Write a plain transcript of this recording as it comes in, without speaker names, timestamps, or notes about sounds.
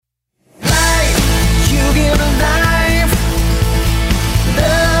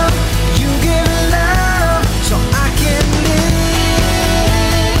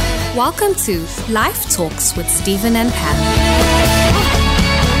Welcome to Life Talks with Stephen and Pam.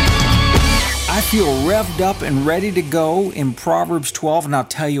 I feel revved up and ready to go in Proverbs 12, and I'll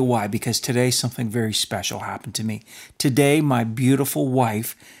tell you why, because today something very special happened to me. Today, my beautiful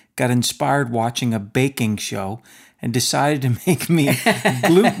wife got inspired watching a baking show and decided to make me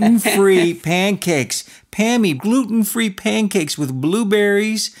gluten-free pancakes. Pammy, gluten-free pancakes with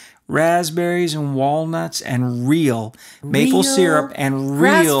blueberries, raspberries, and walnuts, and real maple syrup, and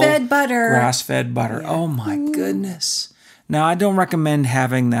real grass-fed butter. Grass-fed butter. Oh my goodness. Now, I don't recommend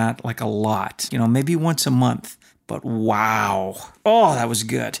having that like a lot, maybe once a month, but wow. Oh, that was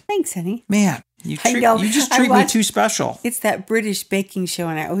good. Thanks, honey. Man, you just treat me too special. It's that British baking show,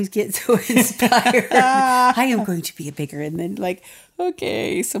 and I always get so inspired. I am going to be a baker, and then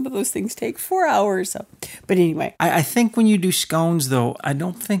okay, some of those things take 4 hours. But anyway. I think when you do scones, though, I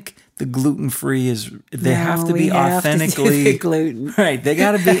don't think the gluten-free have to be authentically gluten. Right, they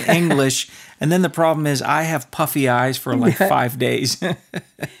got to be English. And then the problem is I have puffy eyes for 5 days.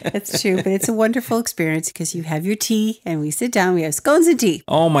 That's true, but it's a wonderful experience because you have your tea and we sit down, we have scones and tea.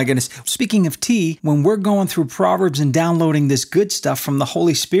 Oh my goodness. Speaking of tea, when we're going through Proverbs and downloading this good stuff from the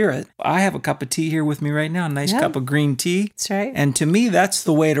Holy Spirit, I have a cup of tea here with me right now, a nice cup of green tea. That's right. And to me, that's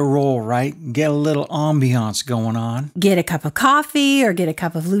the way to roll, right? Get a little ambiance going on. Get a cup of coffee or get a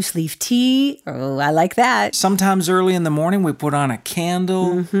cup of loose leaf tea. Oh, I like that. Sometimes early in the morning, we put on a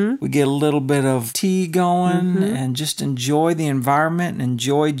candle. Mm-hmm. We get a little bit of tea going and just enjoy the environment and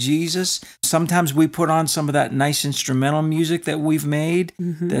enjoy Jesus. Sometimes we put on some of that nice instrumental music that we've made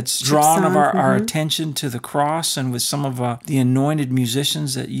that's drawn of our attention to the cross, and with some of the anointed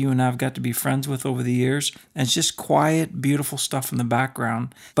musicians that you and I have got to be friends with over the years. And it's just quiet, beautiful stuff in the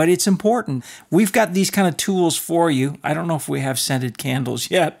background. But it's important. We've got these kind of tools for you. I don't know if we have scented candles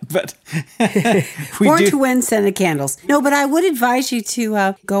yet, but we Born do. to Win scented candles. No, but I would advise you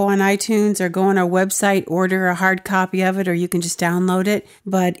to go on iTunes or go on our website, order a hard copy of it, or you can just download it.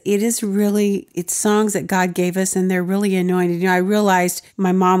 But it's songs that God gave us, and they're really anointed. I realized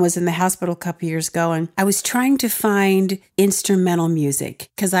my mom was in the hospital a couple years ago, and I was trying to find instrumental music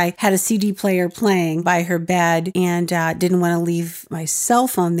because I had a CD player playing by her bed and didn't want to leave my cell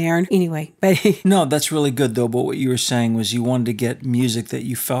phone there. Anyway, but No, that's really good, though. But what you were saying was you wanted to get music that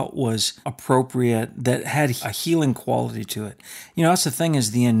you felt was appropriate, that had a healing quality to it. That's the thing,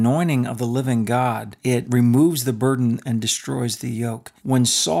 is the anointing of the living God. It removes the burden and destroys the yoke. When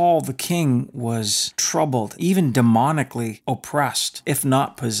Saul the king was troubled, even demonically oppressed, if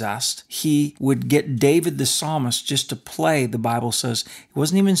not possessed, he would get David the psalmist just to play. The Bible says he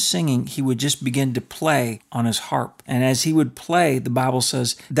wasn't even singing. He would just begin to play on his harp. And as he would play, the Bible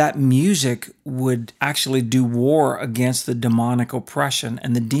says that music would actually do war against the demonic oppression,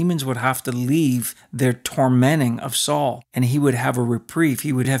 and the demons would have to leave their tormenting of Saul, and he would have a reprieve.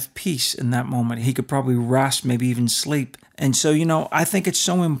 He would have peace in that moment. He could probably rest, maybe even sleep. And so, I think it's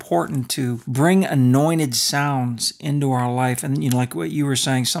so important to bring anointed sounds into our life. And, like what you were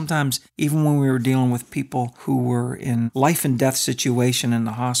saying, sometimes even when we were dealing with people who were in life and death situation in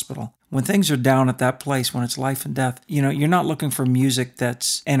the hospital, when things are down at that place, when it's life and death, you're not looking for music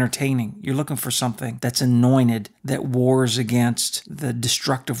that's entertaining. You're looking for something that's anointed, that wars against the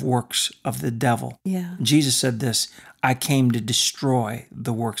destructive works of the devil. Yeah. Jesus said this, I came to destroy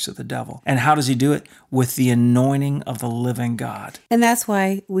the works of the devil. And how does he do it? With the anointing of the living God. And that's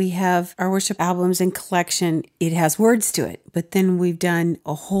why we have our worship albums and collection. It has words to it, but then we've done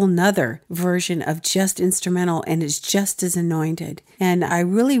a whole nother version of just instrumental, and it's just as anointed. And I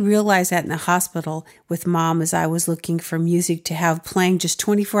really realized that in the hospital with Mom as I was looking for music to have playing just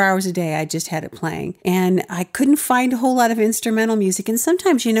 24 hours a day. I just had it playing. And I couldn't find a whole lot of instrumental music. And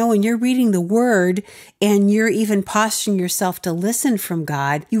sometimes, when you're reading the word and you're even posturing yourself to listen from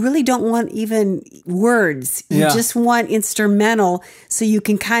God, you really don't want even words. You just want instrumental so you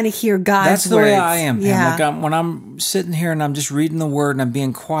can kind of hear God's words. That's the way I am. Yeah. Like when I'm sitting here and I'm just reading the word and I'm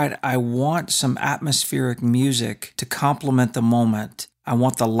being quiet, I want some atmospheric music to complement the moment. I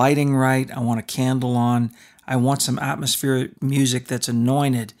want the lighting right. I want a candle on. I want some atmospheric music that's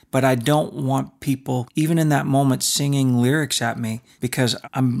anointed, but I don't want people, even in that moment, singing lyrics at me, because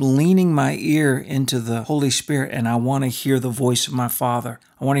I'm leaning my ear into the Holy Spirit and I want to hear the voice of my Father.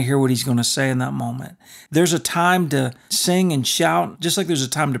 I want to hear what he's going to say in that moment. There's a time to sing and shout, just like there's a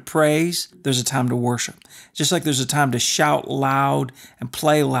time to praise, there's a time to worship. Just like there's a time to shout loud and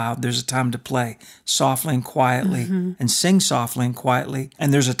play loud, there's a time to play softly and quietly and sing softly and quietly.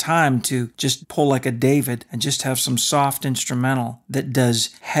 And there's a time to just pull like a David and just have some soft instrumental that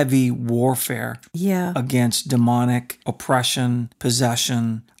does heavy warfare against demonic oppression,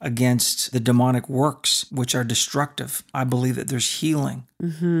 possession, against the demonic works, which are destructive. I believe that there's healing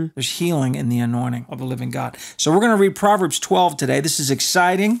There's healing in the anointing of the living God. So we're going to read Proverbs 12 today. This is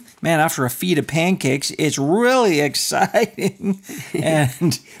exciting. Man, after a feed of pancakes, it's really exciting.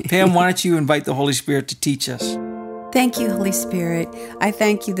 And Pam, why don't you invite the Holy Spirit to teach us? Thank you, Holy Spirit. I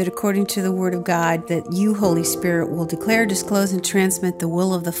thank you that according to the Word of God, that you, Holy Spirit, will declare, disclose, and transmit the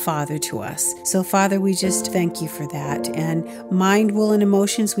will of the Father to us. So, Father, we just thank you for that. And mind, will, and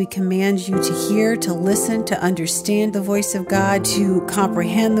emotions, we command you to hear, to listen, to understand the voice of God, to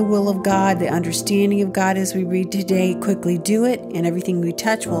comprehend the will of God, the understanding of God as we read today. Quickly do it, and everything we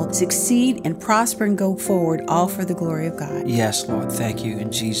touch will succeed and prosper and go forward, all for the glory of God. Yes, Lord. Thank you.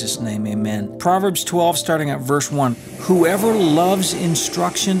 In Jesus' name, amen. Proverbs 12, starting at verse 1. Whoever loves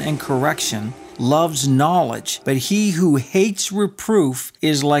instruction and correction loves knowledge, but he who hates reproof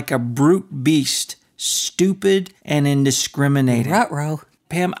is like a brute beast, stupid and indiscriminating. Ruh-roh.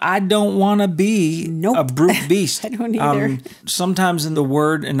 Pam, I don't want to be a brute beast. I don't either. Sometimes in the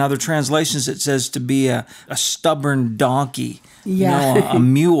word, in other translations, it says to be a stubborn donkey, a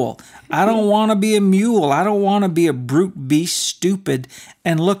mule. I don't want to be a mule. I don't want to be a brute beast, stupid.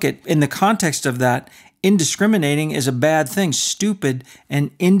 And look at, in the context of that, indiscriminating is a bad thing. Stupid and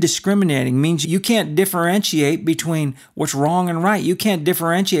indiscriminating means you can't differentiate between what's wrong and right. You can't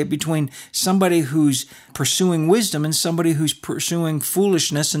differentiate between somebody who's pursuing wisdom and somebody who's pursuing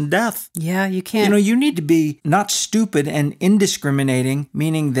foolishness and death. Yeah, you can't. You need to be not stupid and indiscriminating,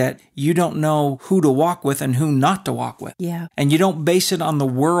 meaning that you don't know who to walk with and who not to walk with. Yeah. And you don't base it on the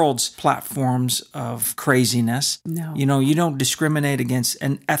world's platforms of craziness. No. You don't discriminate against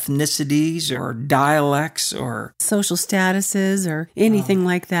ethnicities or dialects or social statuses or anything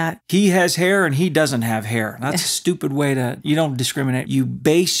like that. He has hair and he doesn't have hair. That's a stupid way you don't discriminate. You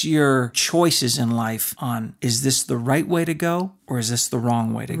base your choices in life on, is this the right way to go or is this the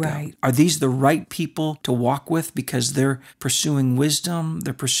wrong way to go? Are these the right people to walk with because they're pursuing wisdom,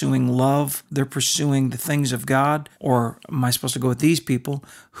 they're pursuing love, they're pursuing the things of God? Or am I supposed to go with these people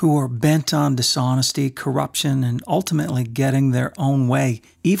who are bent on dishonesty, corruption, and ultimately getting their own way,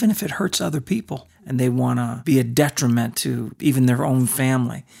 even if it hurts other people? And they want to be a detriment to even their own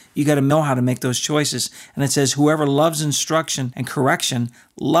family. You got to know how to make those choices. And it says, whoever loves instruction and correction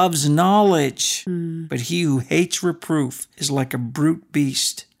loves knowledge. But he who hates reproof is like a brute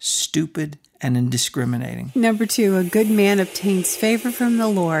beast, stupid and indiscriminating. Number 2, a good man obtains favor from the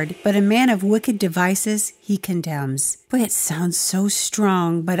Lord, but a man of wicked devices he condemns. Boy, it sounds so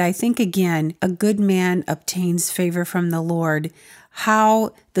strong, but I think again, a good man obtains favor from the Lord.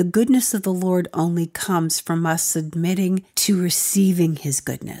 How the goodness of the Lord only comes from us submitting to receiving his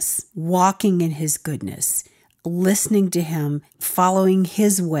goodness, walking in his goodness, listening to him, following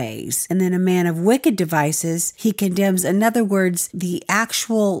his ways. And then a man of wicked devices, he condemns. In other words, the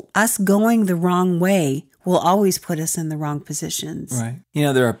actual us going the wrong way will always put us in the wrong positions. Right.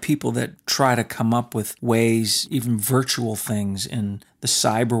 There are people that try to come up with ways, even virtual things in the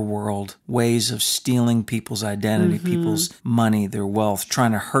cyber world, ways of stealing people's identity, people's money, their wealth,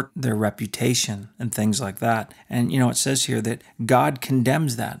 trying to hurt their reputation and things like that. And, it says here that God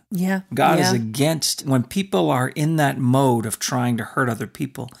condemns that. Yeah. God is against, when people are in that mode of trying to hurt other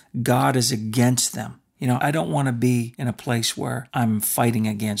people, God is against them. I don't want to be in a place where I'm fighting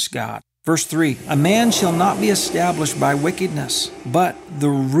against God. Verse 3, a man shall not be established by wickedness, but the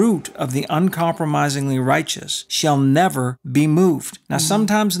root of the uncompromisingly righteous shall never be moved. Now,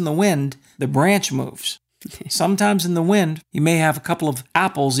 sometimes in the wind, the branch moves. Sometimes in the wind, you may have a couple of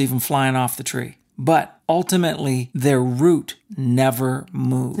apples even flying off the tree. But ultimately, their root never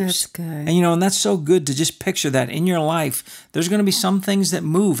moves. That's good. And that's so good to just picture that in your life. There's going to be some things that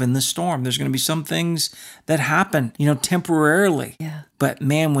move in the storm. There's going to be some things that happen, temporarily. Yeah. But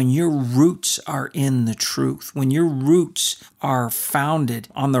man, when your roots are in the truth, when your roots are founded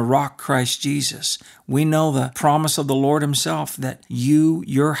on the rock Christ Jesus, we know the promise of the Lord himself that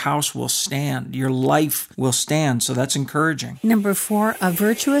your house will stand, your life will stand. So that's encouraging. Number 4, a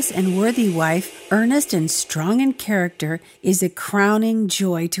virtuous and worthy wife, earnest and strong in character, is a crowning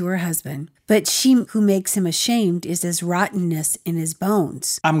joy to her husband. But she who makes him ashamed is as rottenness in his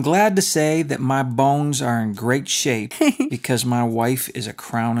bones. I'm glad to say that my bones are in great shape because my wife is a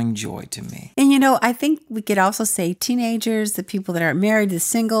crowning joy to me. And I think we could also say teenagers, the people that aren't married, the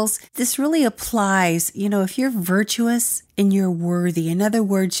singles, this really applies. If you're virtuous and you're worthy, in other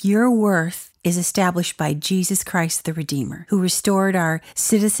words, your worth is established by Jesus Christ the Redeemer, who restored our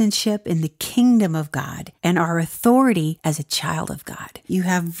citizenship in the kingdom of God and our authority as a child of God. You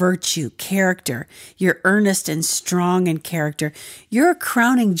have virtue, character. You're earnest and strong in character. You're a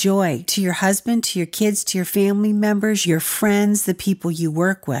crowning joy to your husband, to your kids, to your family members, your friends, the people you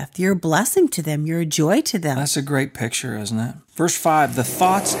work with. You're a blessing to them. You're a joy to them. That's a great picture, isn't it? Verse 5, the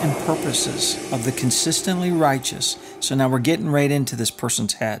thoughts and purposes of the consistently righteous. So now we're getting right into this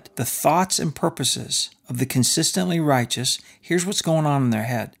person's head. The thoughts and purposes of the consistently righteous, here's what's going on in their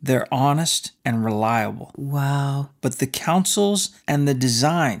head. They're honest and reliable. Wow. But the counsels and the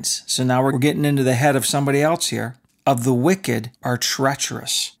designs, so now we're getting into the head of somebody else here, of the wicked are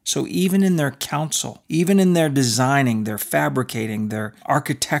treacherous. So even in their counsel, even in their designing, their fabricating, their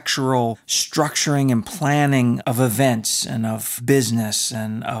architectural structuring and planning of events and of business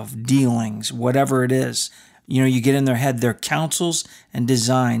and of dealings, whatever it is, you get in their head, their counsels and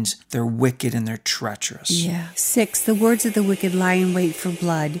designs, they're wicked and they're treacherous. Yeah. 6, the words of the wicked lie in wait for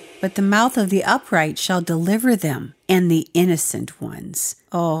blood, but the mouth of the upright shall deliver them, and the innocent ones.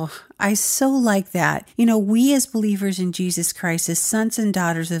 Oh, I so like that. We as believers in Jesus Christ, as sons and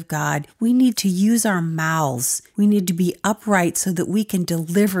daughters of God, we need to use our mouths. We need to be upright so that we can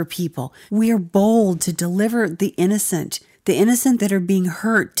deliver people. We are bold to deliver the innocent that are being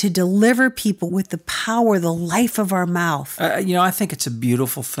hurt, to deliver people with the power, the life of our mouth. I think it's a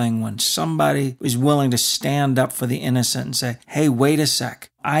beautiful thing when somebody is willing to stand up for the innocent and say, hey, wait a sec.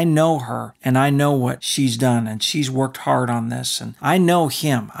 I know her and I know what she's done and she's worked hard on this and I know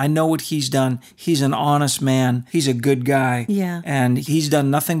him. I know what he's done. He's an honest man. He's a good guy. Yeah. And he's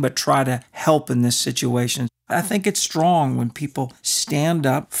done nothing but try to help in this situation. I think it's strong when people stand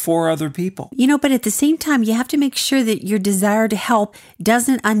up for other people. But at the same time, you have to make sure that your desire to help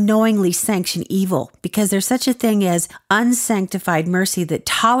doesn't unknowingly sanction evil, because there's such a thing as unsanctified mercy that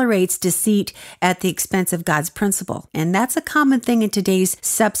tolerates deceit at the expense of God's principle. And that's a common thing in today's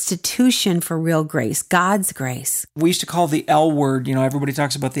substitution for real grace, God's grace. We used to call the L word, everybody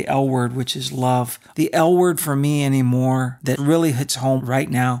talks about the L word, which is love. The L word for me anymore that really hits home right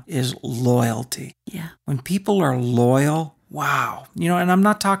now is loyalty. Yeah. When people are loyal, wow. And I'm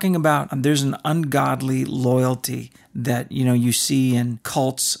not talking about, there's an ungodly loyalty that, you see in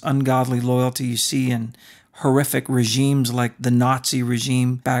cults, ungodly loyalty you see in horrific regimes like the Nazi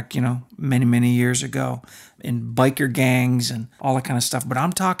regime back, many, many years ago, in biker gangs and all that kind of stuff. But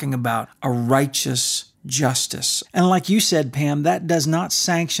I'm talking about a righteous justice. And like you said, Pam, that does not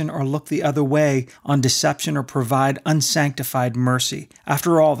sanction or look the other way on deception or provide unsanctified mercy.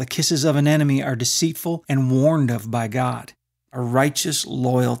 After all, the kisses of an enemy are deceitful and warned of by God. A righteous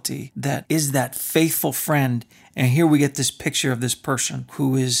loyalty that is that faithful friend. And here we get this picture of this person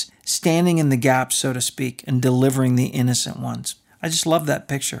who is standing in the gap, so to speak, and delivering the innocent ones. I just love that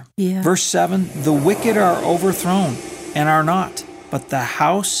picture. Yeah. Verse 7, the wicked are overthrown and are not, but the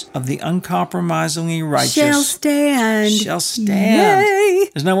house of the uncompromisingly righteous shall stand. Yay.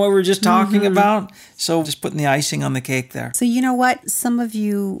 Isn't that what we were just talking about? So just putting the icing on the cake there. So you know what? Some of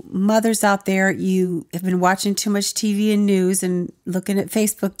you mothers out there, you have been watching too much TV and news and looking at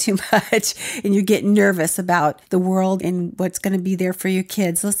Facebook too much, and you're getting nervous about the world and what's going to be there for your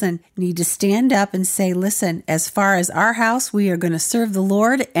kids. Listen, you need to stand up and say, listen, as far as our house, we are going to serve the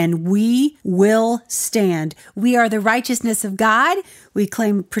Lord and we will stand. We are the righteousness of God. We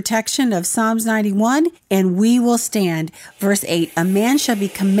claim protection of Psalms 91, and we will stand. Verse 8, a man shall be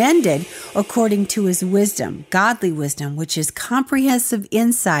commended according to his wisdom, godly wisdom, which is comprehensive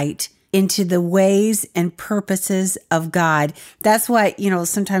insight into the ways and purposes of God. That's what,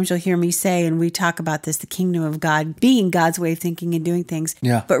 sometimes you'll hear me say, and we talk about this, the kingdom of God being God's way of thinking and doing things.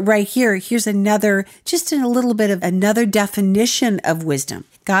 Yeah. But right here, here's another, just in a little bit of another definition of wisdom.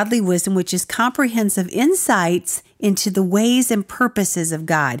 Godly wisdom, which is comprehensive insights into the ways and purposes of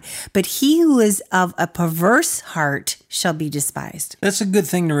God. But he who is of a perverse heart shall be despised. That's a good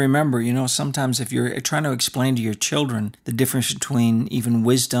thing to remember. Sometimes if you're trying to explain to your children the difference between even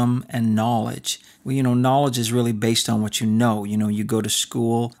wisdom and knowledge, well, knowledge is really based on what you know. You go to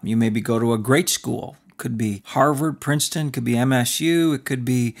school, you maybe go to a great school. Could be Harvard, Princeton, could be MSU, it could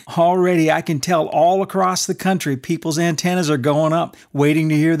be already, I can tell all across the country, people's antennas are going up, waiting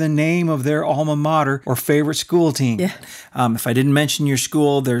to hear the name of their alma mater or favorite school team. Yeah. If I didn't mention your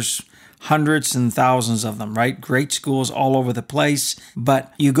school, there's hundreds and thousands of them, right? Great schools all over the place.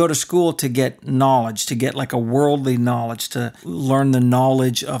 But you go to school to get knowledge, to get like a worldly knowledge, to learn the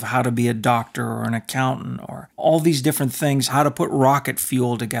knowledge of how to be a doctor or an accountant or all these different things, how to put rocket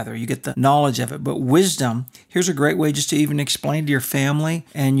fuel together. You get the knowledge of it. But wisdom, here's a great way just to even explain to your family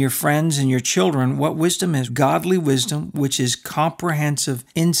and your friends and your children what wisdom is. Godly wisdom, which is comprehensive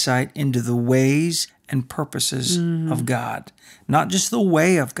insight into the ways and purposes of God. Not just the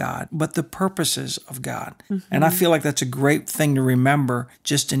way of God, but the purposes of God. And I feel like that's a great thing to remember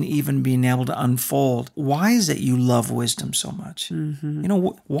just in even being able to unfold. Why is it you love wisdom so much? You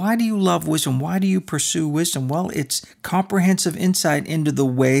know, why do you love wisdom? Why do you pursue wisdom? Well, it's comprehensive insight into the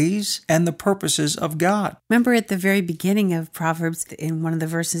ways and the purposes of God. Remember at the very beginning of Proverbs, in one of the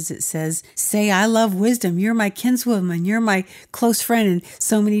verses, it says, say, I love wisdom. You're my kinswoman. You're my close friend. And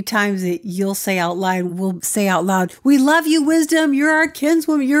so many times that you'll say out loud, we'll say out loud, we love you, wisdom. You're our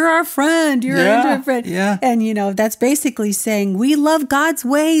kinswoman. You're our friend. You're our intimate friend. Yeah. And, you know, that's basically saying we love God's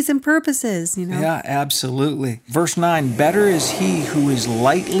ways and purposes, you know. Yeah, absolutely. Verse 9, better is he who is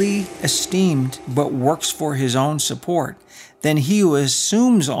lightly esteemed but works for his own support than he who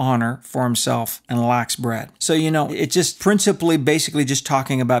assumes honor for himself and lacks bread. So, you know, it's just principally basically just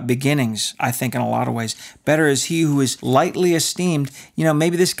talking about beginnings, I think, in a lot of ways. Better is he who is lightly esteemed. You know,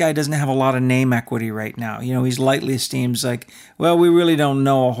 maybe this guy doesn't have a lot of name equity right now. You know, he's lightly esteemed. It's like, well, we really don't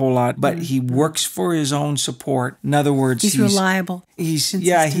know a whole lot, but he works for his own support. In other words, he's reliable. He's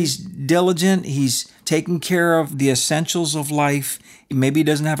diligent. He's taking care of the essentials of life. Maybe he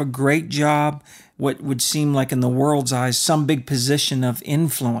doesn't have a great job, what would seem like in the world's eyes, some big position of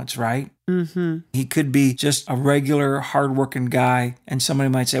influence, right? He could be just a regular, hardworking guy, and somebody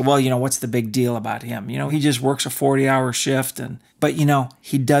might say, well, you know, what's the big deal about him? You know, he just works a 40-hour shift, but, you know,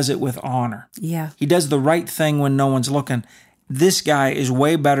 he does it with honor. Yeah. He does the right thing when no one's looking. This guy is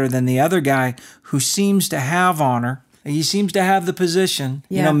way better than the other guy who seems to have honor. He seems to have the position.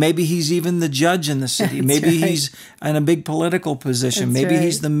 Yeah. You know, maybe he's even the judge in the city. Maybe he's in a big political position. Maybe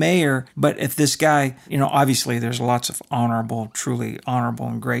he's the mayor. But if this guy, you know, obviously there's lots of truly honorable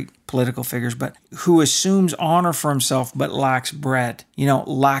and great political figures, but who assumes honor for himself but lacks bread, you know,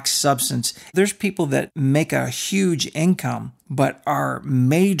 lacks substance. There's people that make a huge income but are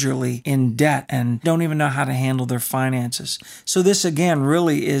majorly in debt and don't even know how to handle their finances. So this, again,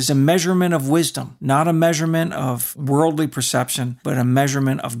 really is a measurement of wisdom, not a measurement of worldly perception, but a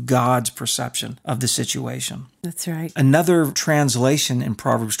measurement of God's perception of the situation. That's right. Another translation in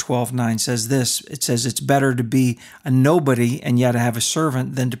Proverbs 12:9 says this. It says, it's better to be a nobody and yet have a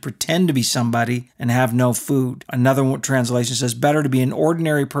servant than to pretend to be somebody and have no food. Another translation says, better to be an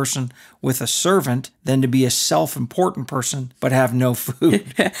ordinary person with a servant than to be a self-important person but have no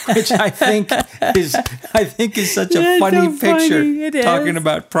food, which I think is such a funny picture. Talking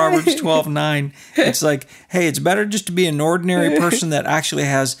about Proverbs 12:9, it's like, hey, it's better just to be an ordinary person that actually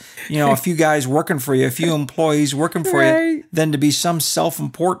has, you know, a few guys working for you, a few employees working for you, than to be some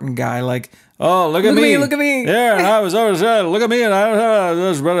self-important guy like, oh, look at me. Yeah, and I was always look at me, and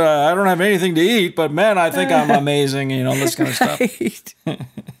I don't have anything to eat, but man, I think I'm amazing. You know, this kind of stuff.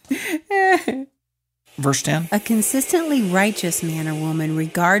 Verse 10. A consistently righteous man or woman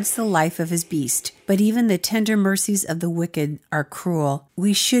regards the life of his beast, but even the tender mercies of the wicked are cruel.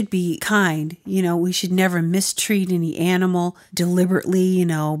 We should be kind. You know, we should never mistreat any animal deliberately, you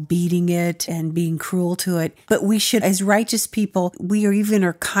know, beating it and being cruel to it. But we should, as righteous people, we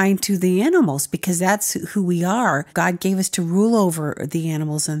are kind to the animals because that's who we are. God gave us to rule over the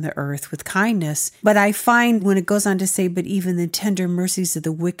animals on the earth with kindness. But I find when it goes on to say, but even the tender mercies of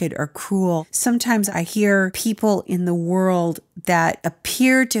the wicked are cruel, sometimes I hear people in the world that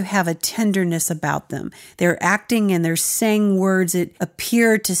appear to have a tenderness about them. They're acting and they're saying words that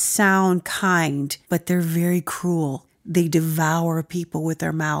appear to sound kind, but they're very cruel. They devour people with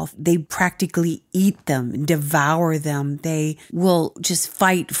their mouth. They practically eat them, devour them. They will just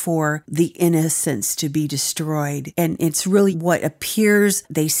fight for the innocents to be destroyed. And it's really what appears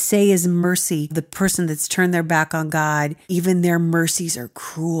they say is mercy. The person that's turned their back on God, even their mercies are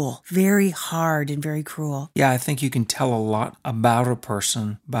cruel, very hard and very cruel. Yeah, I think you can tell a lot about a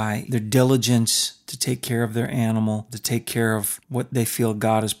person by their diligence to take care of their animal, to take care of what they feel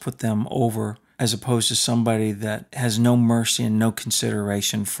God has put them over, as opposed to somebody that has no mercy and no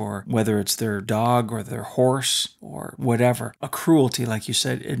consideration for whether it's their dog or their horse or whatever. A cruelty, like you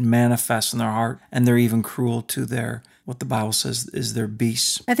said, it manifests in their heart, and they're even cruel to their, what the Bible says is their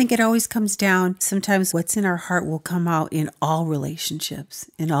beasts. I think it always comes down, sometimes what's in our heart will come out in all relationships,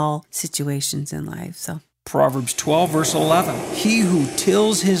 in all situations in life. So Proverbs 12, verse 11. He who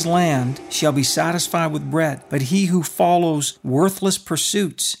tills his land shall be satisfied with bread, but he who follows worthless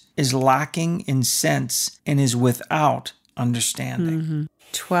pursuits is lacking in sense and is without understanding.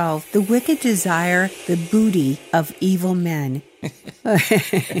 12. The wicked desire the booty of evil men.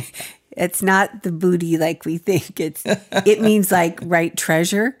 It's not the booty like we think. It means like right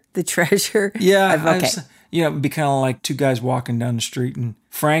treasure, the treasure. Yeah. Okay. It'd be kind of like two guys walking down the street and,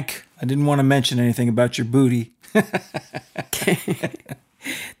 Frank, I didn't want to mention anything about your booty.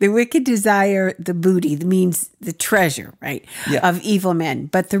 The wicked desire the booty, means the treasure, right, of evil men.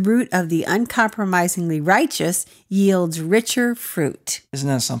 But the root of the uncompromisingly righteous yields richer fruit. Isn't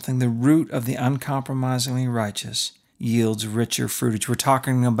that something? The root of the uncompromisingly righteous yields richer fruit. We're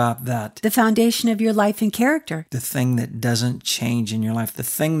talking about that. The foundation of your life and character. The thing that doesn't change in your life. The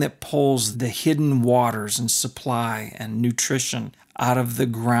thing that pulls the hidden waters and supply and nutrition out of the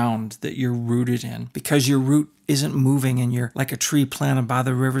ground that you're rooted in. Because your root isn't moving and you're like a tree planted by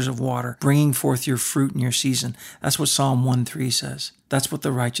the rivers of water, bringing forth your fruit in your season. That's what Psalm 1:3 says. That's what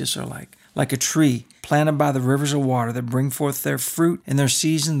the righteous are like. Like a tree planted by the rivers of water that bring forth their fruit in their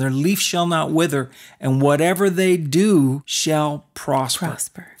season. Their leaf shall not wither, and whatever they do shall prosper.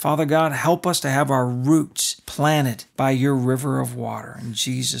 Father God, help us to have our roots planted by your river of water. In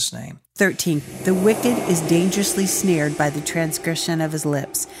Jesus' name. 13. The wicked is dangerously snared by the transgression of his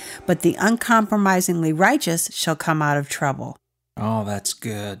lips, but the uncompromisingly righteous shall come out of trouble. Oh, that's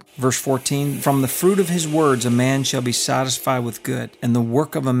good. Verse 14, from the fruit of his words a man shall be satisfied with good, and the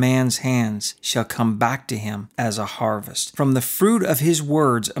work of a man's hands shall come back to him as a harvest. From the fruit of his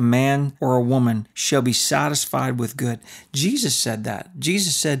words a man or a woman shall be satisfied with good. Jesus said that.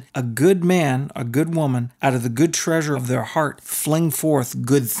 Jesus said, a good man, a good woman, out of the good treasure of their heart fling forth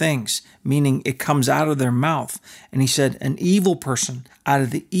good things, meaning it comes out of their mouth. And he said, an evil person, out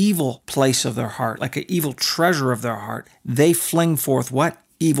of the evil place of their heart, like an evil treasure of their heart, they fling forth what?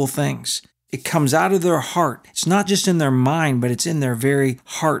 Evil things. It comes out of their heart. It's not just in their mind, but it's in their very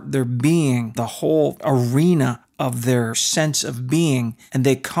heart, their being, the whole arena of their sense of being. And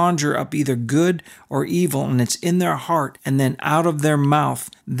they conjure up either good or evil, and it's in their heart. And then out of their mouth,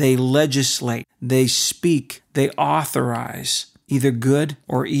 they legislate, they speak, they authorize either good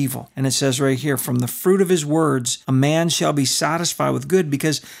or evil. And it says right here, from the fruit of his words, a man shall be satisfied with good,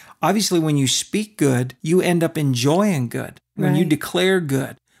 because obviously when you speak good, you end up enjoying good. When you declare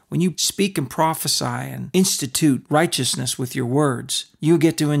good, when you speak and prophesy and institute righteousness with your words, you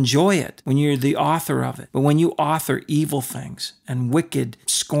get to enjoy it when you're the author of it. But when you author evil things and wicked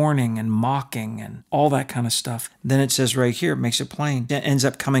scorning and mocking and all that kind of stuff, then it says right here, it makes it plain. It ends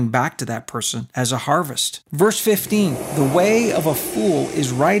up coming back to that person as a harvest. Verse 15, the way of a fool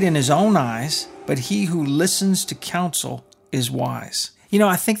is right in his own eyes, but he who listens to counsel is wise. You know,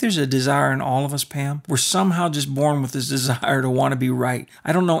 I think there's a desire in all of us, Pam. We're somehow just born with this desire to want to be right.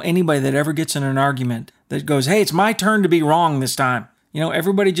 I don't know anybody that ever gets in an argument that goes, hey, it's my turn to be wrong this time. You know,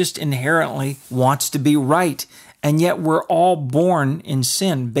 everybody just inherently wants to be right. And yet we're all born in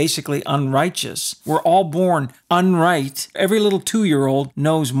sin, basically unrighteous. We're all born unright. Every little 2-year-old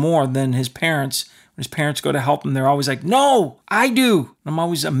knows more than his parents. When his parents go to help him, they're always like, no, I do. I'm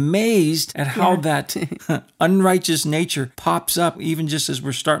always amazed at how that unrighteous nature pops up, even just as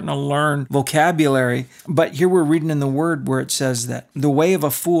we're starting to learn vocabulary. But here we're reading in the word where it says that the way of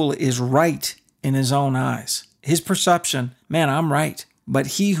a fool is right in his own eyes. His perception, man, I'm right. But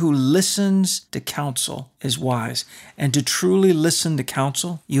he who listens to counsel is wise. And to truly listen to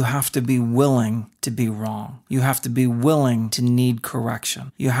counsel, you have to be willing to be wrong. You have to be willing to need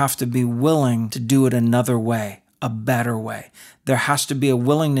correction. You have to be willing to do it another way, a better way. There has to be a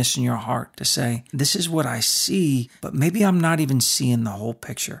willingness in your heart to say, this is what I see, but maybe I'm not even seeing the whole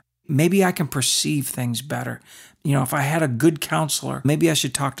picture. Maybe I can perceive things better. You know, if I had a good counselor, maybe I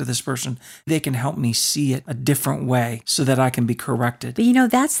should talk to this person. They can help me see it a different way so that I can be corrected. But you know,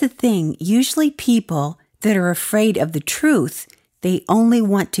 that's the thing. Usually people that are afraid of the truth, they only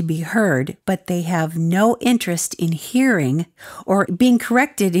want to be heard, but they have no interest in hearing or being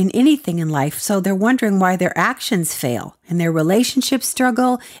corrected in anything in life. So they're wondering why their actions fail and their relationships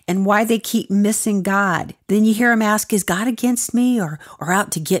struggle and why they keep missing God. Then you hear them ask, is God against me or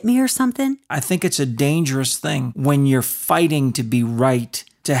out to get me or something? I think it's a dangerous thing when you're fighting to be right,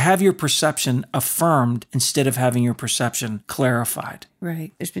 to have your perception affirmed instead of having your perception clarified.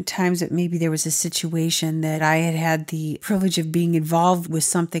 Right. There's been times that maybe there was a situation that I had the privilege of being involved with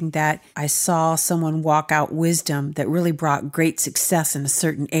something that I saw someone walk out wisdom that really brought great success in a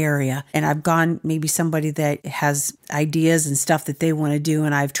certain area. And I've gone maybe somebody that has ideas and stuff that they want to do.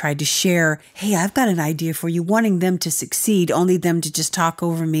 And I've tried to share, hey, I've got an idea for you, wanting them to succeed, only them to just talk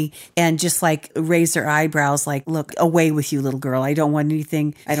over me and just like raise their eyebrows like, look, away with you, little girl. I don't want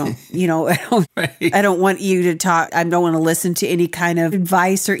anything. I don't, I don't want you to talk. I don't want to listen to any kind of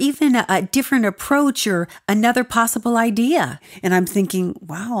advice or even a different approach or another possible idea. And I'm thinking,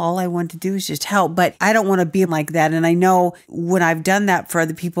 wow, all I want to do is just help. But I don't want to be like that. And I know when I've done that for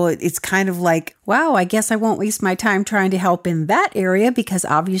other people, it's kind of like, wow, I guess I won't waste my time trying to help in that area because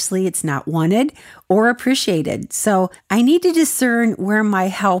obviously it's not wanted or appreciated. So I need to discern where my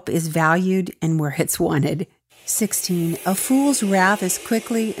help is valued and where it's wanted. 16. A fool's wrath is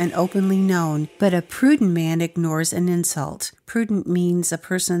quickly and openly known, but a prudent man ignores an insult. Prudent means a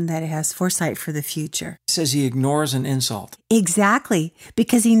person that has foresight for the future. It says he ignores an insult. Exactly,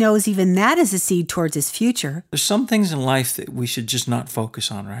 because he knows even that is a seed towards his future. There's some things in life that we should just not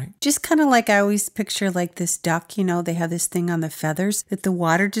focus on, right? Just kind of like I always picture like this duck, they have this thing on the feathers that the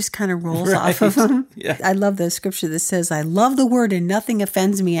water just kind of rolls off of them. Yeah. I love the scripture that says, I love the word and nothing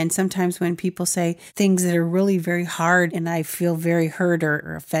offends me. And sometimes when people say things that are really very hard and I feel very hurt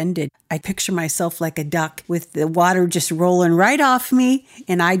or offended, I picture myself like a duck with the water just rolling right off me,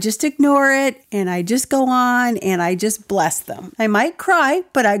 and I just ignore it, and I just go on, and I just bless them. I might cry,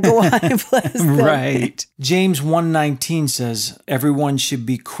 but I go on and bless them. Right. James 1:19 says, everyone should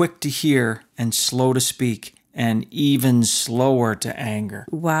be quick to hear and slow to speak, and even slower to anger.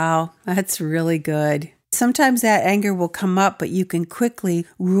 Wow, that's really good. Sometimes that anger will come up, but you can quickly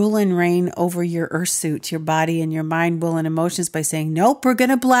rule and reign over your earth suit, your body and your mind, will, and emotions by saying, nope, we're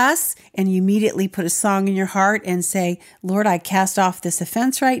going to bless. And you immediately put a song in your heart and say, Lord, I cast off this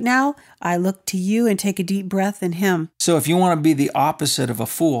offense right now. I look to you and take a deep breath in him. So if you want to be the opposite of a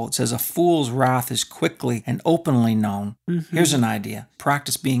fool, it says a fool's wrath is quickly and openly known. Mm-hmm. Here's an idea.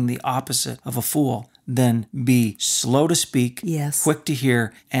 Practice being the opposite of a fool. Then be slow to speak, yes, quick to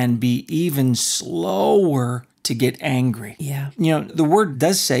hear, and be even slower to get angry. Yeah. The word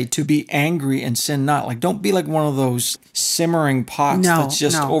does say to be angry and sin not. Like, don't be like one of those simmering pots that's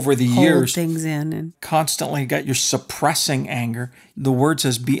just over the hold years things in and constantly got you're suppressing anger. The word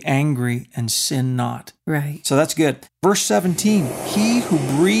says be angry and sin not. Right. So that's good. Verse 17, he who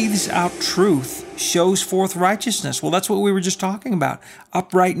breathes out truth shows forth righteousness. Well, that's what we were just talking about.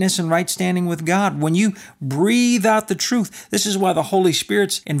 Uprightness and right standing with God. When you breathe out the truth, this is why the Holy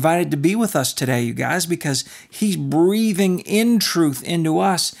Spirit's invited to be with us today, you guys, because he's breathing in truth into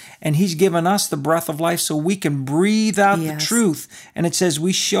us, and he's given us the breath of life so we can breathe out the truth. And it says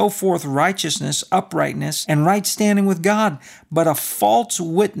we show forth righteousness, uprightness, and right standing with God. But a false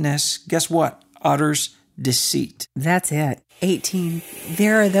witness, guess what? Utters deceit. That's it. 18.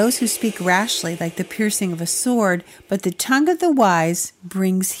 There are those who speak rashly like the piercing of a sword, but the tongue of the wise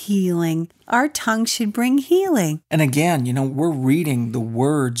brings healing. Our tongue should bring healing. And again, we're reading the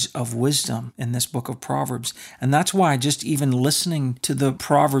words of wisdom in this book of Proverbs. And that's why just even listening to the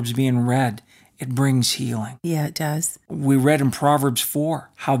Proverbs being read, it brings healing. Yeah, it does. We read in Proverbs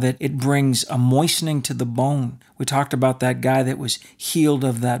 4 how that it brings a moistening to the bone. We talked about that guy that was healed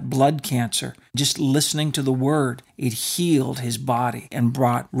of that blood cancer. Just listening to the word, it healed his body and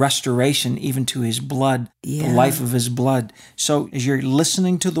brought restoration even to his blood, the life of his blood. So as you're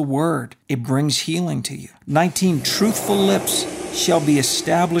listening to the word, it brings healing to you. 19, truthful lips shall be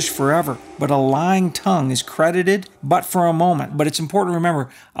established forever, but a lying tongue is credited but for a moment. But it's important to remember,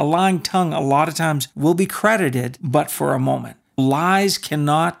 a lying tongue a lot of times will be credited but for a moment. Lies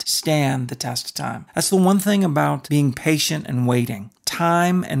cannot stand the test of time. That's the one thing about being patient and waiting.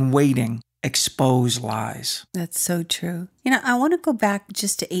 Time and waiting expose lies. That's so true. I want to go back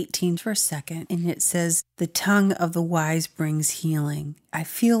just to 18 for a second, and it says, the tongue of the wise brings healing. I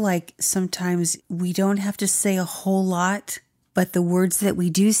feel like sometimes we don't have to say a whole lot, but the words that we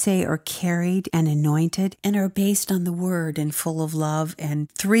do say are carried and anointed and are based on the word and full of love.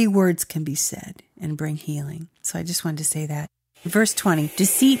 And 3 words can be said and bring healing. So I just wanted to say that. Verse 20,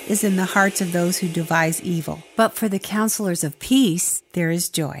 deceit is in the hearts of those who devise evil, but for the counselors of peace, there is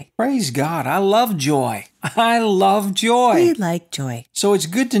joy. Praise God. I love joy. I love joy. We like joy. So it's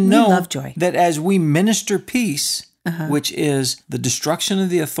good to know love joy. That as we minister peace, which is the destruction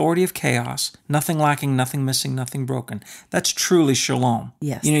of the authority of chaos, nothing lacking, nothing missing, nothing broken. That's truly shalom.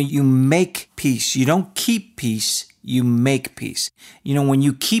 Yes. You make peace. You don't keep peace, you make peace. When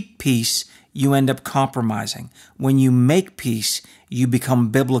you keep peace, you end up compromising. When you make peace, you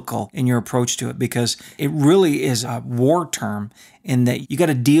become biblical in your approach to it, because it really is a war term in that you got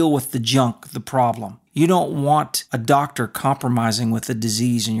to deal with the junk, the problem. You don't want a doctor compromising with the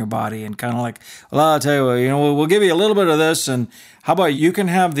disease in your body and kind of like, well, I'll tell you what, we'll give you a little bit of this, and how about you can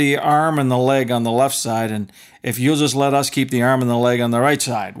have the arm and the leg on the left side, and if you'll just let us keep the arm and the leg on the right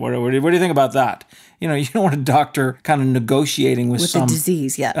side. What do you think about that? You don't want a doctor kind of negotiating with some the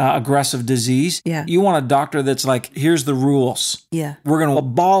disease, aggressive disease. Yeah. You want a doctor that's like, here's the rules. Yeah. We're going to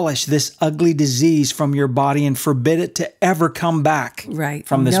abolish this ugly disease from your body and forbid it to ever come back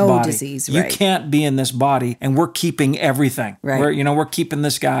from this body. No disease, You can't be in this body, and we're keeping everything. Right. We're keeping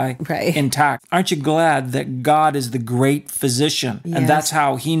this guy intact. Aren't you glad that God is the great physician? Yes. And that's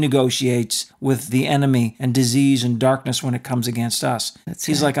how he negotiates with the enemy and disease and darkness when it comes against us.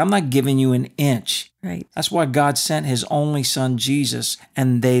 He's like, I'm not giving you an inch. Right. That's why God sent his only son, Jesus,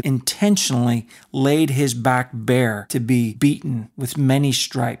 and they intentionally laid his back bare to be beaten with many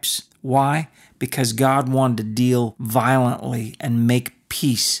stripes. Why? Because God wanted to deal violently and make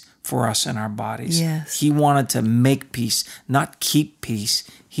peace for us in our bodies. Yes. He wanted to make peace, not keep peace.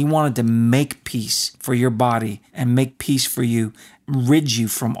 He wanted to make peace for your body and make peace for you, rid you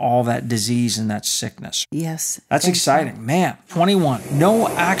from all that disease and that sickness. Yes. That's exciting. Man. 21. No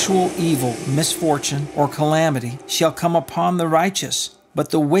actual evil, misfortune, or calamity shall come upon the righteous, but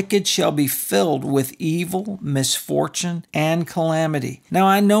the wicked shall be filled with evil, misfortune, and calamity. Now,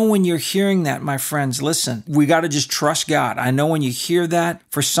 I know when you're hearing that, my friends, listen, we got to just trust God. I know when you hear that,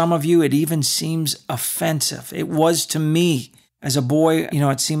 for some of you, it even seems offensive. It was to me. As a boy,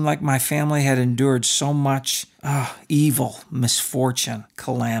 it seemed like my family had endured so much evil, misfortune,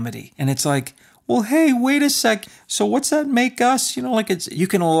 calamity. And it's like, well, hey, wait a sec. So what's that make us? You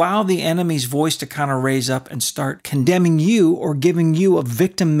can allow the enemy's voice to kind of raise up and start condemning you or giving you a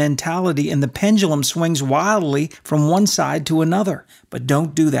victim mentality, and the pendulum swings wildly from one side to another. But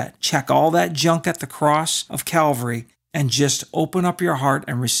don't do that. Check all that junk at the cross of Calvary and just open up your heart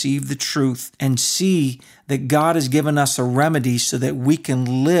and receive the truth and see that God has given us a remedy so that we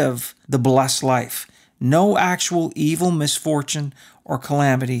can live the blessed life. No actual evil, misfortune, or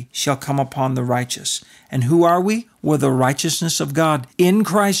calamity shall come upon the righteous. And who are we? We're the righteousness of God in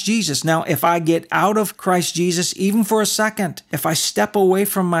Christ Jesus. Now, if I get out of Christ Jesus, even for a second, if I step away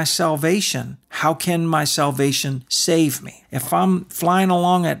from my salvation, how can my salvation save me? If I'm flying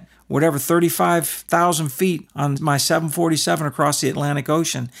along at 35,000 feet on my 747 across the Atlantic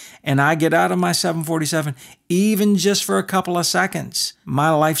Ocean, and I get out of my 747, even just for a couple of seconds,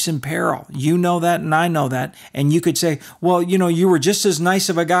 my life's in peril. You know that, and I know that. And you could say, well, you were just as nice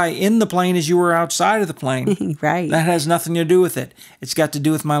of a guy in the plane as you were outside of the plane. Right. That has nothing to do with it. It's got to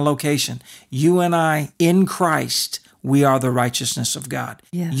do with my location. You and I, in Christ, we are the righteousness of God.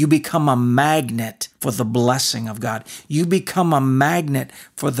 Yes. You become a magnet for the blessing of God. You become a magnet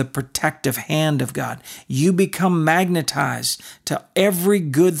for the protective hand of God. You become magnetized to every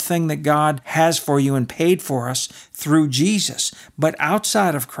good thing that God has for you and paid for us through Jesus. But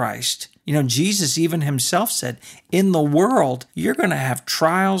outside of Christ, Jesus even himself said, in the world, you're going to have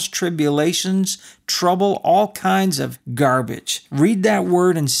trials, tribulations, trouble, all kinds of garbage. Read that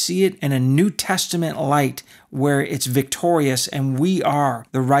word and see it in a New Testament light where it's victorious and we are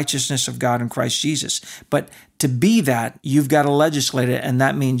the righteousness of God in Christ Jesus. But to be that, you've got to legislate it, and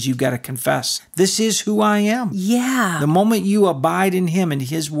that means you've got to confess, this is who I am. Yeah. The moment you abide in him and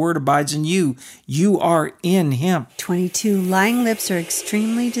his word abides in you, you are in him. 22. Lying lips are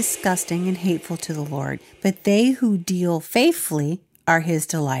extremely disgusting and hateful to the Lord, but they who deal faithfully are his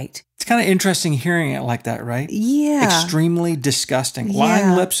delight. It's kind of interesting hearing it like that, right? Yeah. Extremely disgusting. Yeah.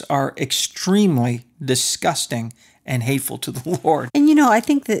 Lying lips are extremely disgusting and hateful to the Lord. And I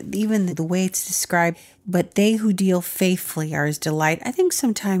think that even the way it's described, but they who deal faithfully are his delight. I think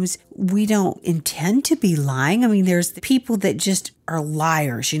sometimes we don't intend to be lying. I mean, there's the people that just are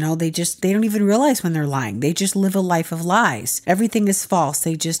liars, they don't even realize when they're lying. They just live a life of lies. Everything is false.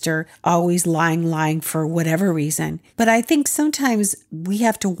 They just are always lying for whatever reason. But I think sometimes we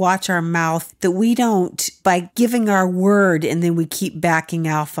have to watch our mouth, that we don't, by giving our word and then we keep backing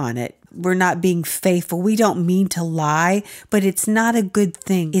off on it. We're not being faithful. We don't mean to lie, but it's not a good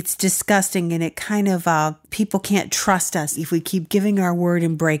thing. It's disgusting, and it kind of, people can't trust us if we keep giving our word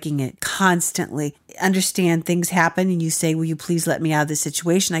and breaking it constantly. Understand things happen and you say, will you please let me out of this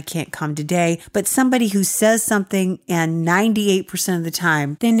situation? I can't come today. But somebody who says something and 98% of the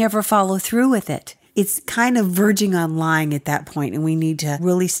time, they never follow through with it. It's kind of verging on lying at that point, and we need to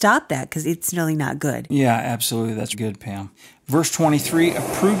really stop that because it's really not good. Yeah, absolutely. That's good, Pam. Verse 23, a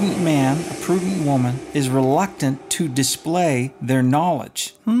prudent man, a prudent woman is reluctant to display their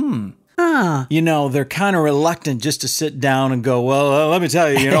knowledge. They're kind of reluctant just to sit down and go, well, let me tell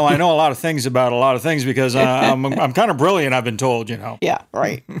you, I know a lot of things about a lot of things because I'm kind of brilliant, I've been told, Yeah,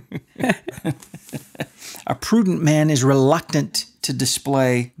 right. A prudent man is reluctant to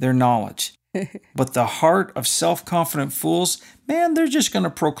display their knowledge. But the heart of self-confident fools, man, they're just going to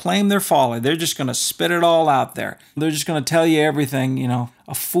proclaim their folly. They're just going to spit it all out there. They're just going to tell you everything. A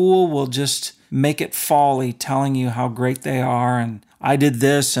fool will just make it folly, telling you how great they are. And I did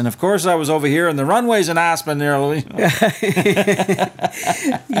this. And of course, I was over here in the runways in Aspen. Yeah,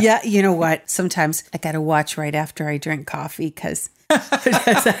 you know what? Sometimes I got to watch right after I drink coffee because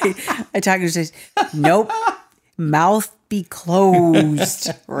I talk to just, nope, mouth be closed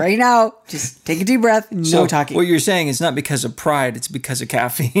right now. Just take a deep breath. No So talking. what you're saying is not because of pride, it's because of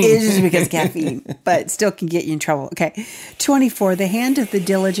caffeine. It is just because of caffeine, but still can get you in trouble. Okay. 24, the hand of the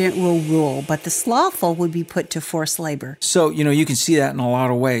diligent will rule, but the slothful would be put to forced labor. So, you can see that in a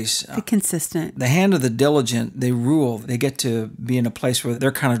lot of ways. Be consistent. The hand of the diligent, they rule. They get to be in a place where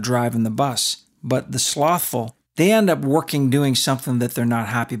they're kind of driving the bus. But the slothful, they end up doing something that they're not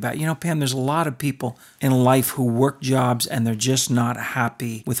happy about. Pam, there's a lot of people in life who work jobs and they're just not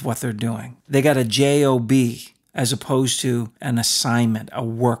happy with what they're doing. They got a job as opposed to an assignment, a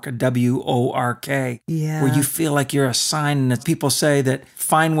work, a work, Yeah. where you feel like you're assigned. And people say that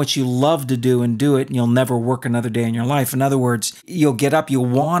find what you love to do and do it, and you'll never work another day in your life. In other words, you'll get up, you'll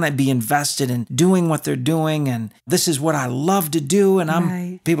want to be invested in doing what they're doing, and this is what I love to do. And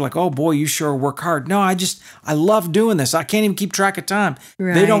Right. people are like, oh boy, you sure work hard. No, I love doing this. I can't even keep track of time.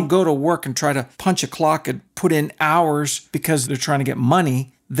 Right. They don't go to work and try to punch a clock and put in hours because they're trying to get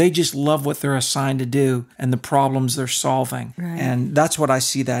money. They just love what they're assigned to do and the problems they're solving. Right. And that's what I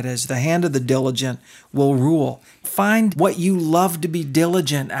see that as. The hand of the diligent will rule. Find what you love to be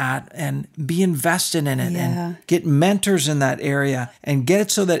diligent at and be invested in it. Yeah. And get mentors in that area and get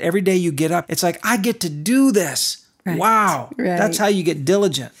it so that every day you get up, it's like, I get to do this. Right. Wow. Right. That's how you get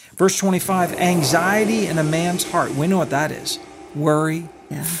diligent. Verse 25, anxiety in a man's heart. We know what that is. Worry,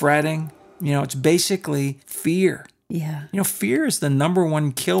 fretting. It's basically fear. Yeah. Fear is the number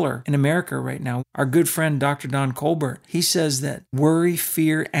one killer in America right now. Our good friend, Dr. Don Colbert, he says that worry,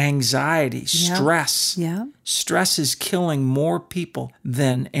 fear, anxiety, stress. Yeah. Stress is killing more people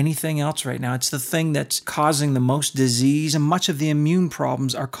than anything else right now. It's the thing that's causing the most disease and much of the immune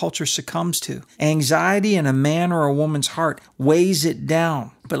problems our culture succumbs to. Anxiety in a man or a woman's heart weighs it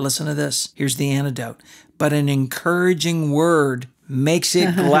down. But listen to this. Here's the antidote. But an encouraging word makes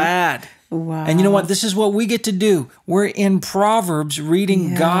it glad. Wow. And you know what? This is what we get to do. We're in Proverbs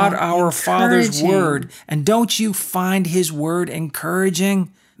reading God, our Father's word. And don't you find his word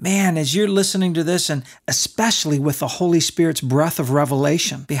encouraging? Man, as you're listening to this, and especially with the Holy Spirit's breath of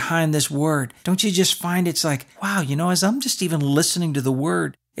revelation behind this word, don't you just find it's like, wow, as I'm just even listening to the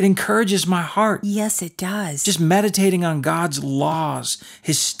word, it encourages my heart. Yes, it does. Just meditating on God's laws,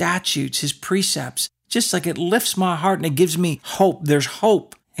 his statutes, his precepts, just like it lifts my heart and it gives me hope. There's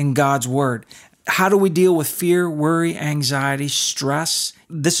hope in God's word. How do we deal with fear, worry, anxiety, stress?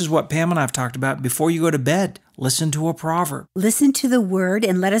 This is what Pam and I have talked about. Before you go to bed, listen to a proverb. Listen to the word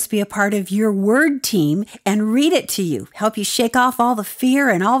and let us be a part of your word team and read it to you. Help you shake off all the fear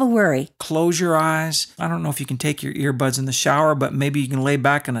and all the worry. Close your eyes. I don't know if you can take your earbuds in the shower, but maybe you can lay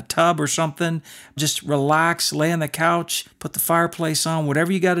back in a tub or something. Just relax, lay on the couch, put the fireplace on,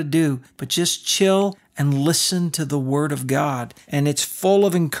 whatever you got to do, but just chill and listen to the word of God. And it's full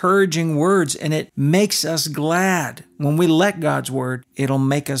of encouraging words, and it makes us glad. When we let God's word, it'll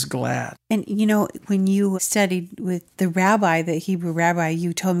make us glad. And when you studied with the rabbi, the Hebrew rabbi,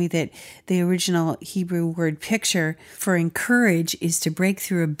 you told me that the original Hebrew word picture for encourage is to break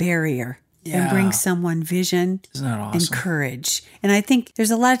through a barrier. And bring someone vision Isn't that awesome? and courage. And I think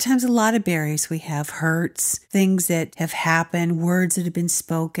there's a lot of times a lot of barriers we have, hurts, things that have happened, words that have been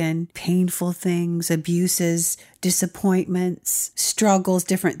spoken, painful things, abuses, disappointments, struggles,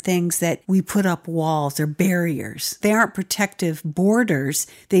 different things that we put up walls or barriers. They aren't protective borders,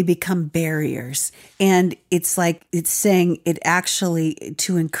 they become barriers. And it's like it's saying it actually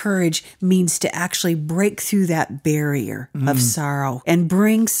to encourage means to actually break through that barrier of sorrow and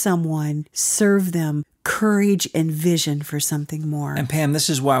bring someone, serve them courage and vision for something more. And Pam, this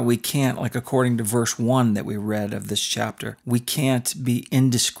is why we can't, like according to verse 1 that we read of this chapter, we can't be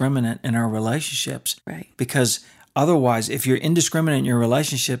indiscriminate in our relationships. Right. Because otherwise, if you're indiscriminate in your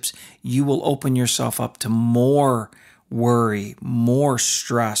relationships, you will open yourself up to more worry, more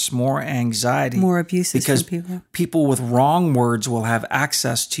stress, more anxiety. More abuses because from people with wrong words will have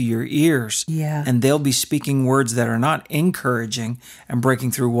access to your ears. Yeah. And they'll be speaking words that are not encouraging and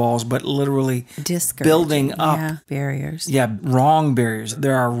breaking through walls, but literally building up barriers. Yeah, wrong barriers.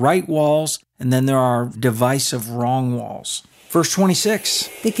 There are right walls, and then there are divisive wrong walls. Verse 26.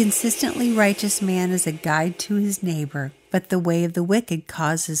 The consistently righteous man is a guide to his neighbor, but the way of the wicked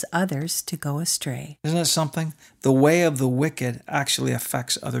causes others to go astray. Isn't that something? The way of the wicked actually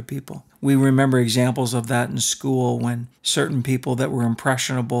affects other people. We remember examples of that in school when certain people that were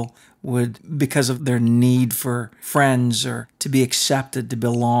impressionable would, because of their need for friends or to be accepted, to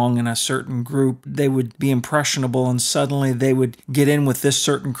belong in a certain group, they would be impressionable and suddenly they would get in with this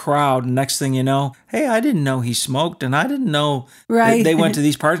certain crowd. And next thing you know, hey, I didn't know he smoked and I didn't know that they went to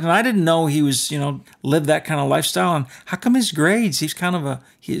these parties and I didn't know he was, lived that kind of lifestyle. And how come his grades? His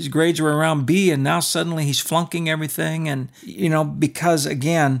grades were around B, and now suddenly he's flunking everything. And, because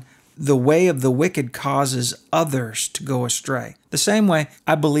again, the way of the wicked causes others to go astray. The same way,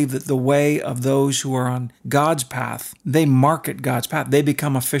 I believe that the way of those who are on God's path, they market God's path. They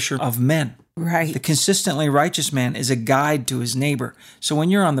become a fisher of men. Right. The consistently righteous man is a guide to his neighbor. So when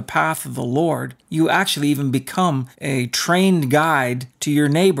you're on the path of the Lord, you actually even become a trained guide to your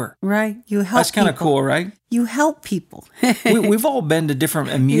neighbor. Right. You help. That's kind of cool, right? You help people. We've all been to different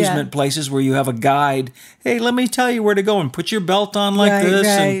amusement places where you have a guide. Hey, let me tell you where to go, and put your belt on like this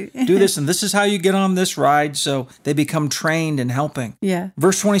and do this, and this is how you get on this ride. So they become trained in helping. Yeah.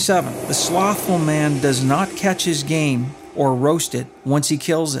 Verse 27, the slothful man does not catch his game or roast it once he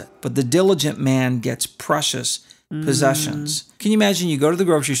kills it, but the diligent man gets precious possessions. Can you imagine you go to the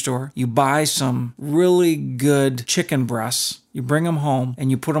grocery store, you buy some really good chicken breasts, you bring them home, and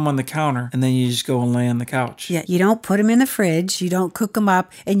you put them on the counter, and then you just go and lay on the couch. Yeah, you don't put them in the fridge, you don't cook them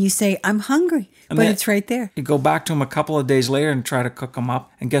up, and you say, I'm hungry, but it's right there. You go back to them a couple of days later and try to cook them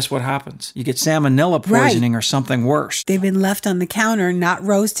up, and guess what happens? You get salmonella poisoning or something worse. They've been left on the counter, not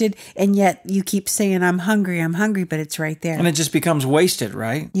roasted, and yet you keep saying, I'm hungry, but it's right there. And it just becomes wasted,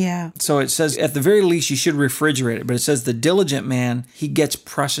 right? Yeah. So it says, at the very least, you should refrigerate it, but it says the diligent man, he gets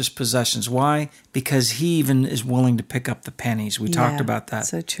precious possessions. Why? Because he even is willing to pick up the pennies. We talked about that.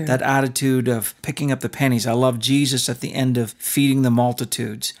 So true. That attitude of picking up the pennies. I love Jesus at the end of feeding the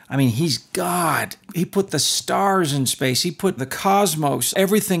multitudes. I mean, he's God. He put the stars in space. He put the cosmos,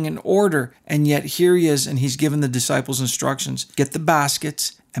 everything in order. And yet here he is, and he's given the disciples instructions. Get the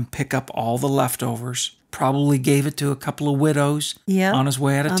baskets and pick up all the leftovers. Probably gave it to a couple of widows on his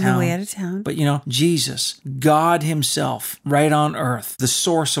way out of town. On the way out of town. But Jesus, God himself, right on earth, the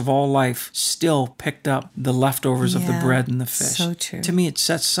source of all life, still picked up the leftovers of the bread and the fish. So true. To me, it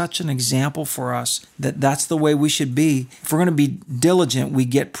sets such an example for us that that's the way we should be. If we're going to be diligent, we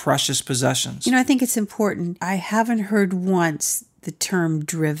get precious possessions. I think it's important. I haven't heard once the term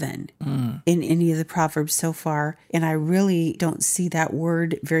driven in any of the Proverbs so far. And I really don't see that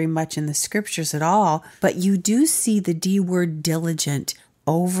word very much in the scriptures at all. But you do see the D word diligent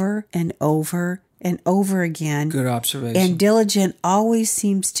over and over and over again. Good observation. And diligent always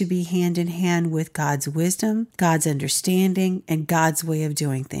seems to be hand in hand with God's wisdom, God's understanding, and God's way of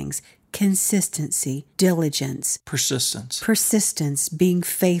doing things. Consistency, diligence, persistence, being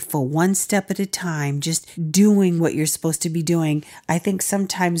faithful, one step at a time, just doing what you're supposed to be doing. I think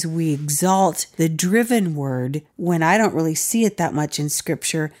sometimes we exalt the driven word when I don't really see it that much in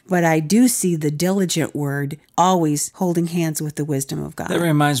scripture, but I do see the diligent word always holding hands with the wisdom of God. That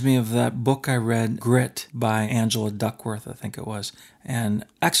reminds me of that book I read, Grit, by Angela Duckworth, I think it was. An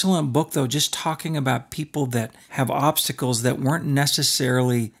excellent book, though, just talking about people that have obstacles that weren't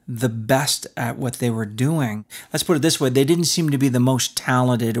necessarily the best at what they were doing. Let's put it this way. They didn't seem to be the most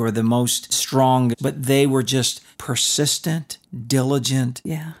talented or the most strong, but they were just persistent, diligent.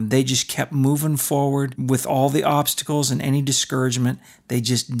 Yeah. They just kept moving forward with all the obstacles and any discouragement. They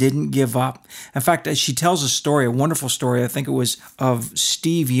just didn't give up. In fact, as she tells a story, a wonderful story, I think it was of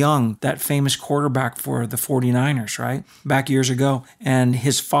Steve Young, that famous quarterback for the 49ers, right? Back years ago. And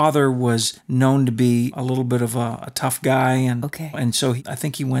his father was known to be a little bit of a tough guy. And so I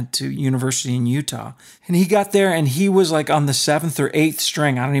think he went to university in Utah. And he got there and he was like on the 7th or 8th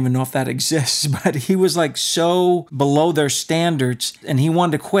string. I don't even know if that exists, but he was like so below their standards and he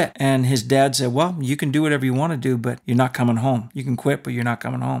wanted to quit. And his dad said, well, you can do whatever you want to do, but you're not coming home. You can quit, but you're not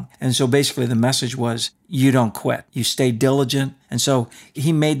coming home. And so basically the message was, you don't quit. You stay diligent. And so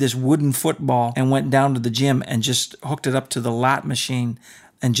he made this wooden football and went down to the gym and just hooked it up to the lat machine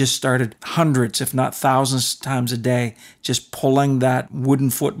and just started hundreds, if not thousands times a day, just pulling that wooden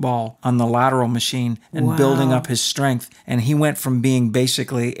football on the lateral machine and building up his strength. And he went from being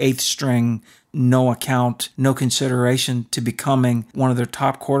basically 8th string, no account, no consideration, to becoming one of their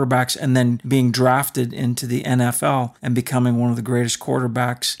top quarterbacks and then being drafted into the NFL and becoming one of the greatest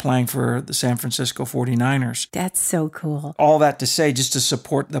quarterbacks playing for the San Francisco 49ers. That's so cool. All that to say, just to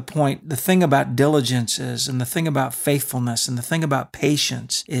support the point, the thing about diligence is, and the thing about faithfulness and the thing about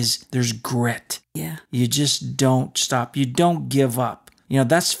patience is there's grit. Yeah. You just don't stop. You don't give up.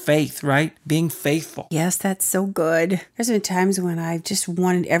 That's faith, right? Being faithful. Yes, that's so good. There's been times when I've just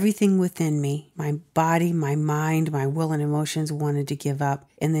wanted everything within me, my body, my mind, my will and emotions wanted to give up.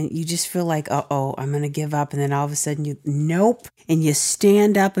 and then you just feel like, uh-oh, I'm going to give up. And then all of a sudden nope. And you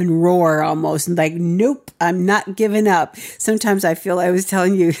stand up and roar almost and like, nope, I'm not giving up. Sometimes I feel, I was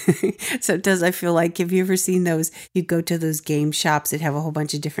telling you, sometimes I feel like, have you ever seen those? You go to those game shops that have a whole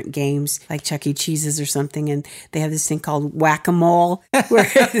bunch of different games, like Chuck E. Cheese's or something, and they have this thing called whack-a-mole, where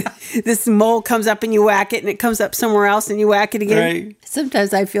this mole comes up and you whack it, and it comes up somewhere else and you whack it again. Right.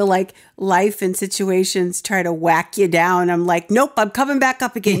 Sometimes I feel like life and situations try to whack you down. I'm like, nope, I'm coming back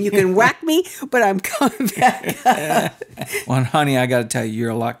up again. You can whack me, but I'm coming back up. Well, honey, I got to tell you, you're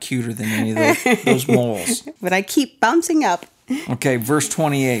a lot cuter than any of those moles. But I keep bouncing up. Okay, verse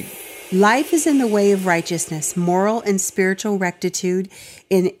 28. Life is in the way of righteousness, moral and spiritual rectitude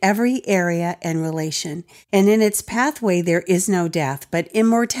in every area and relation. And in its pathway there is no death, but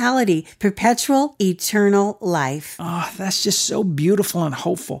immortality, perpetual, eternal life. Oh, that's just so beautiful and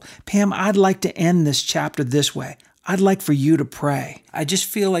hopeful. Pam, I'd like to end this chapter this way. I'd like for you to pray. I just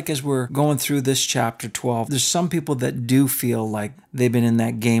feel like as we're going through this chapter 12, there's some people that do feel like they've been in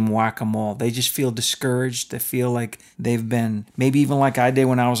that game whack-a-mole. They just feel discouraged. They feel like they've been, maybe even like I did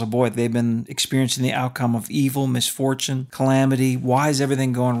when I was a boy, they've been experiencing the outcome of evil, misfortune, calamity. Why is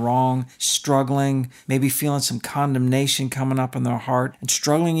everything going wrong? Struggling, maybe feeling some condemnation coming up in their heart, and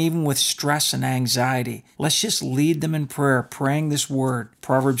struggling even with stress and anxiety. Let's just lead them in prayer, praying this word,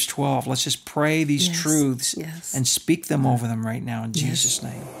 Proverbs 12. Let's just pray these truths and speak them over them right now in Jesus'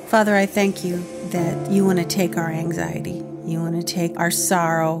 name. Father, I thank you that you want to take our anxiety. You want to take our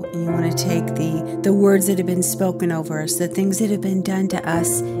sorrow, and you want to take the words that have been spoken over us, the things that have been done to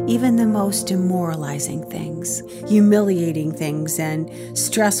us, even the most demoralizing things, humiliating things, and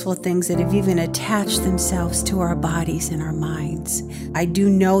stressful things that have even attached themselves to our bodies and our minds. I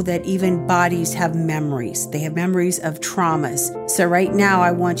do know that even bodies have memories. They have memories of traumas. So right now,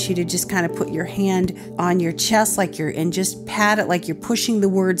 I want you to just kind of put your hand on your chest and just pat it like you're pushing the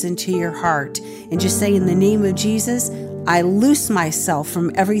words into your heart, and just say, in the name of Jesus, I loose myself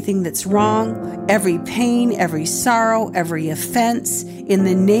from everything that's wrong, every pain, every sorrow, every offense, in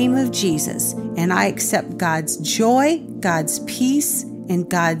the name of Jesus. And I accept God's joy, God's peace, and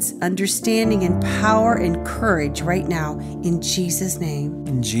God's understanding and power and courage right now, in Jesus' name.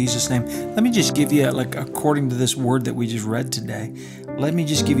 In Jesus' name. Let me just give you, according to this word that we just read today, let me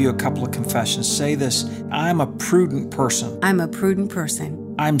just give you a couple of confessions. Say this: I'm a prudent person. I'm a prudent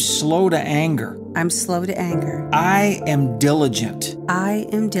person. I'm slow to anger. I'm slow to anger. I am diligent. I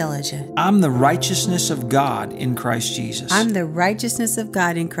am diligent. I'm the righteousness of God in Christ Jesus. I'm the righteousness of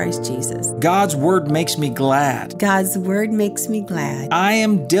God in Christ Jesus. God's word makes me glad. God's word makes me glad. I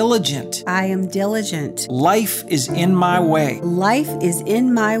am diligent. I am diligent. Life is in my way. Life is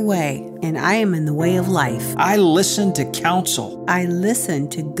in my way, and I am in the way of life. I listen to counsel. I listen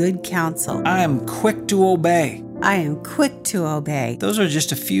to good counsel. I am quick to obey. I am quick to obey. Those are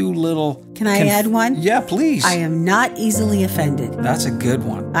just a few little... Can I add one? Yeah, please. I am not easily offended. That's a good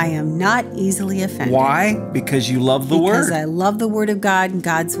one. I am not easily offended. Why? Because you love the word. Because I love the word of God and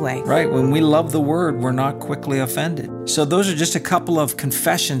God's way. Right. When we love the word, we're not quickly offended. So those are just a couple of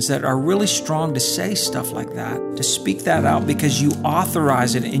confessions that are really strong to say stuff like that, to speak that out, because you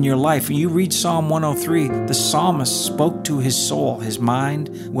authorize it in your life. When you read Psalm 103, the psalmist spoke to his soul, his mind,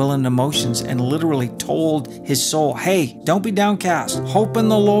 will, and emotions, and literally told his soul, hey, don't be downcast. Hope in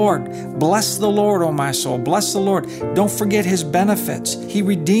the Lord. Bless the Lord, O my soul. Bless the Lord. Don't forget his benefits. He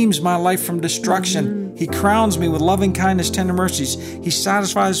redeems my life from destruction. He crowns me with loving kindness, tender mercies. He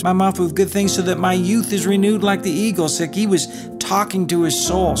satisfies my mouth with good things so that my youth is renewed like the eagles. Like he was talking to his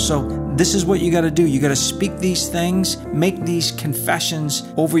soul. So this is what you got to do. You got to speak these things, make these confessions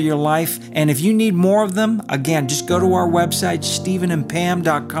over your life. And if you need more of them, again, just go to our website,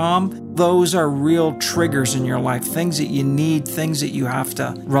 StephenandPam.com. Those are real triggers in your life, things that you need, things that you have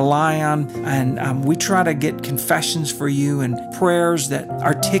to rely on. And we try to get confessions for you and prayers that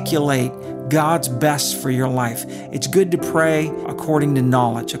articulate God's best for your life. It's good to pray according to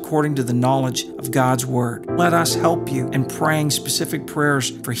knowledge, according to the knowledge of God's word. Let us help you in praying specific prayers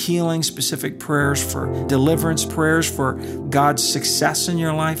for healing, specific prayers for deliverance, prayers for God's success in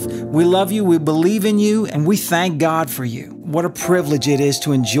your life. We love you, we believe in you, and we thank God for you. What a privilege it is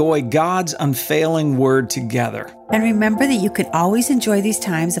to enjoy God's unfailing word together. And remember that you can always enjoy these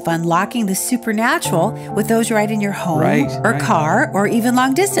times of unlocking the supernatural with those right in your home or car or even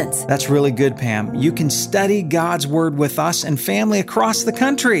long distance. That's really good, Pam. You can study God's word with us and family across the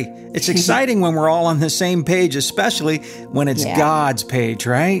country. It's exciting when we're all on the same page, especially when it's God's page,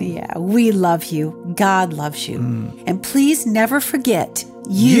 right? Yeah, we love you. God loves you. And please never forget,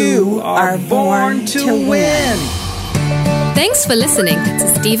 you are born to win. Thanks for listening to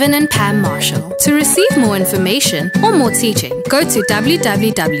Stephen and Pam Marshall. To receive more information or more teaching, go to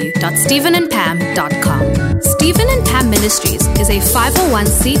www.stephenandpam.com. Stephen and Pam Ministries is a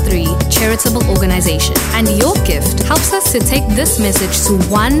 501c3 charitable organization, and your gift helps us to take this message to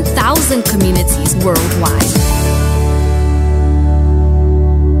 1,000 communities worldwide.